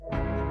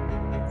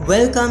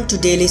Welcome to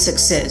Daily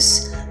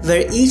Success,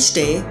 where each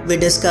day we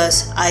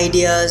discuss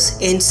ideas,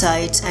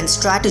 insights, and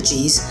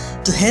strategies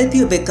to help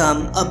you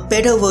become a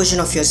better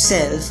version of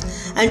yourself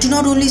and to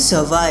not only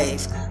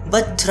survive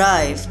but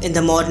thrive in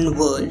the modern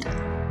world.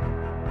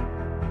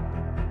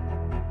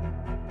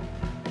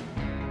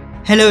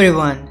 Hello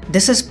everyone,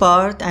 this is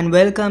Parth and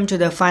welcome to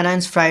the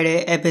Finance Friday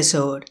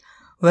episode,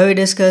 where we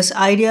discuss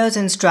ideas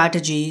and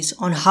strategies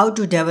on how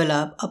to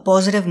develop a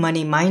positive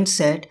money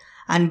mindset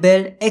and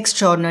build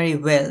extraordinary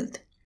wealth.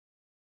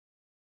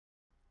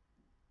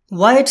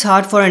 Why it's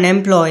hard for an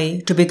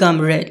employee to become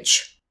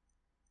rich.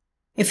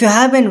 If you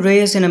have been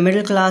raised in a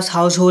middle-class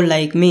household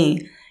like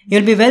me,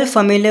 you'll be well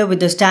familiar with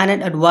the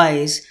standard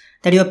advice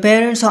that your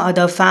parents or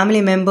other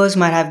family members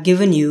might have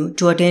given you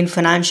to attain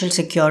financial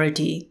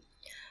security.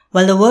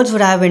 While the words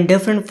would have been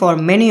different for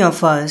many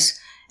of us,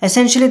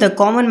 essentially the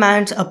common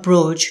man's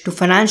approach to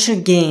financial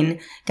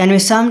gain can be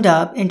summed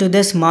up into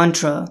this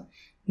mantra: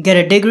 get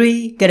a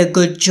degree, get a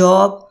good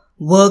job,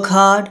 work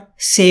hard,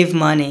 save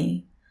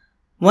money.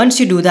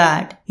 Once you do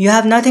that, you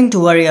have nothing to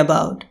worry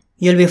about.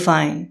 You'll be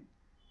fine.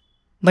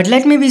 But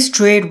let me be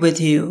straight with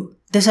you.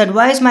 This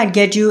advice might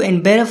get you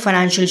in better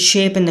financial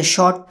shape in the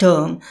short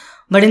term,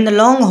 but in the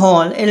long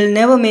haul, it'll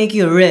never make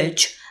you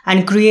rich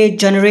and create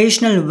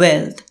generational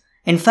wealth.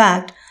 In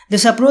fact,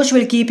 this approach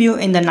will keep you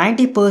in the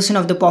 90%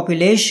 of the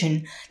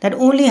population that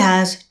only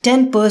has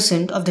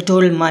 10% of the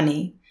total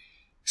money.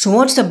 So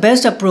what's the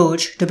best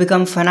approach to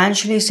become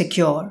financially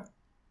secure?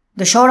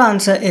 The short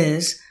answer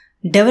is,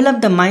 develop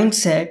the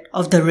mindset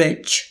of the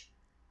rich.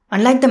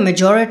 Unlike the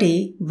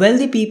majority,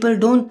 wealthy people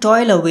don't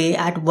toil away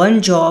at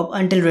one job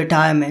until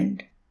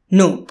retirement.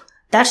 Nope,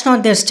 that's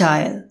not their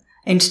style.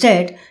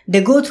 Instead,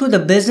 they go through the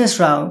business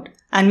route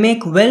and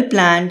make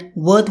well-planned,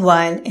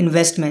 worthwhile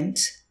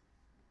investments.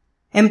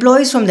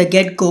 Employees from the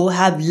get-go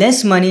have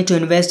less money to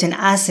invest in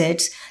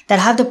assets that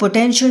have the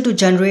potential to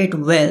generate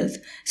wealth,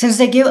 since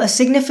they give a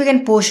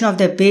significant portion of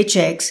their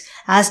paychecks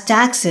as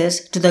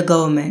taxes to the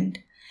government.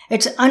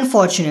 It's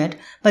unfortunate,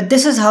 but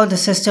this is how the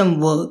system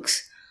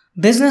works.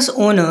 Business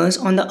owners,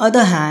 on the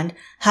other hand,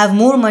 have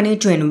more money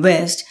to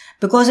invest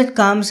because it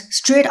comes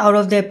straight out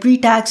of their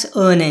pre-tax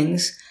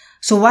earnings.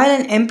 So while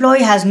an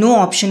employee has no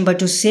option but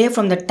to save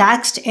from the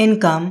taxed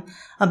income,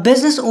 a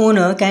business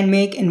owner can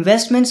make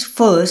investments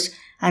first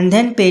and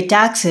then pay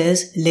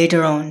taxes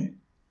later on.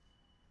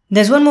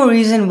 There's one more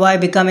reason why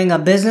becoming a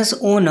business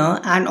owner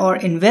and/or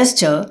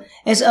investor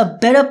is a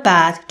better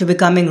path to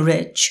becoming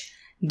rich.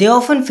 They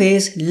often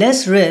face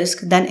less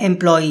risk than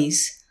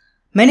employees.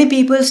 Many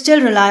people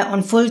still rely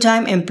on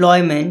full-time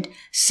employment,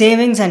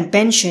 savings and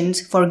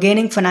pensions for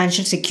gaining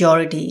financial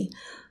security.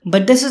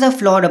 But this is a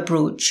flawed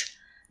approach.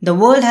 The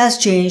world has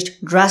changed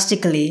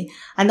drastically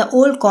and the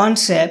old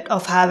concept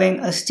of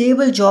having a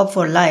stable job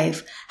for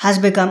life has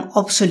become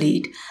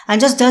obsolete and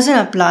just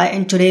doesn't apply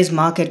in today's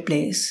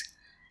marketplace.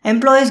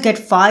 Employees get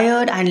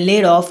fired and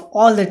laid off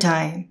all the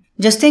time.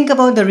 Just think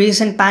about the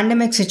recent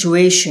pandemic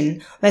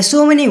situation where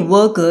so many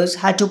workers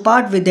had to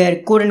part with their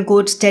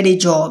quote-unquote steady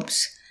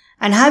jobs.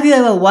 And have you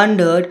ever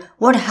wondered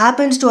what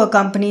happens to a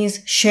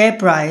company's share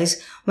price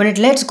when it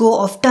lets go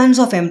of tons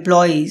of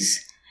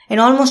employees? In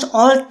almost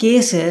all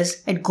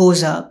cases, it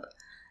goes up.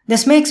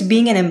 This makes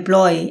being an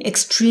employee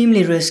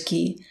extremely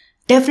risky,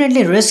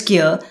 definitely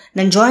riskier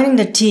than joining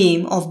the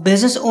team of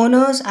business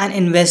owners and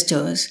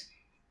investors.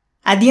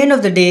 At the end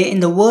of the day, in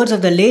the words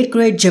of the late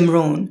great Jim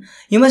Rohn,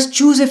 you must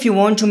choose if you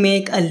want to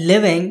make a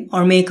living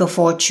or make a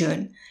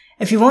fortune.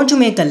 If you want to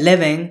make a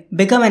living,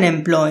 become an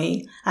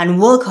employee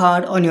and work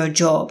hard on your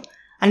job.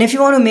 And if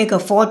you want to make a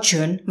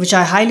fortune, which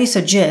I highly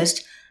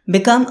suggest,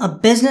 become a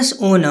business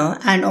owner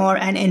and/or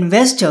an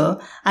investor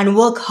and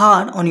work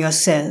hard on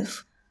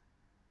yourself.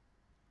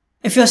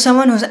 If you're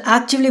someone who's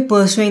actively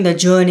pursuing the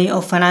journey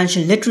of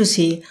financial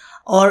literacy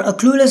or a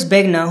clueless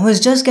beginner who is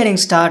just getting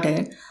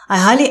started, I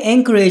highly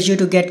encourage you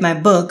to get my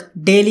book,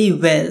 Daily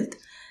Wealth.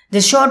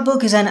 This short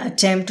book is an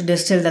attempt to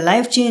distill the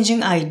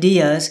life-changing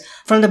ideas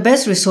from the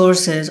best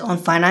resources on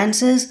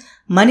finances,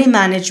 money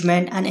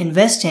management, and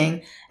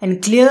investing in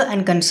clear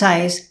and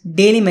concise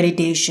daily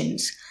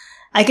meditations.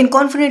 I can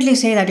confidently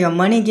say that your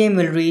money game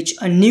will reach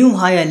a new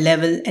higher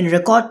level in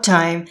record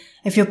time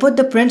if you put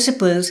the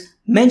principles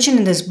mentioned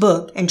in this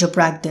book into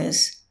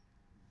practice.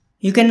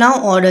 You can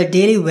now order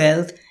Daily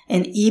Wealth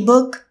in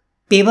ebook,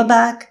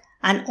 paperback,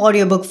 and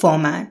audiobook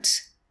formats.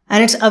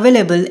 And it's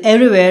available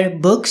everywhere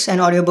books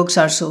and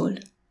audiobooks are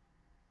sold.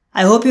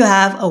 I hope you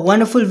have a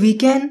wonderful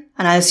weekend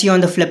and I'll see you on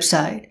the flip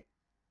side.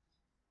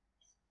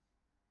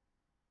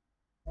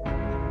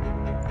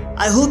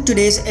 I hope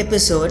today's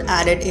episode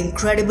added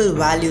incredible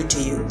value to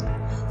you.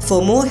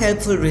 For more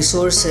helpful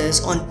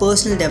resources on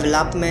personal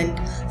development,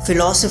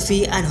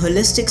 philosophy, and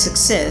holistic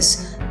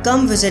success,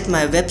 come visit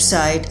my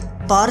website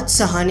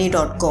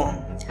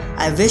parthsahani.com.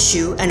 I wish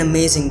you an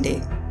amazing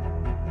day.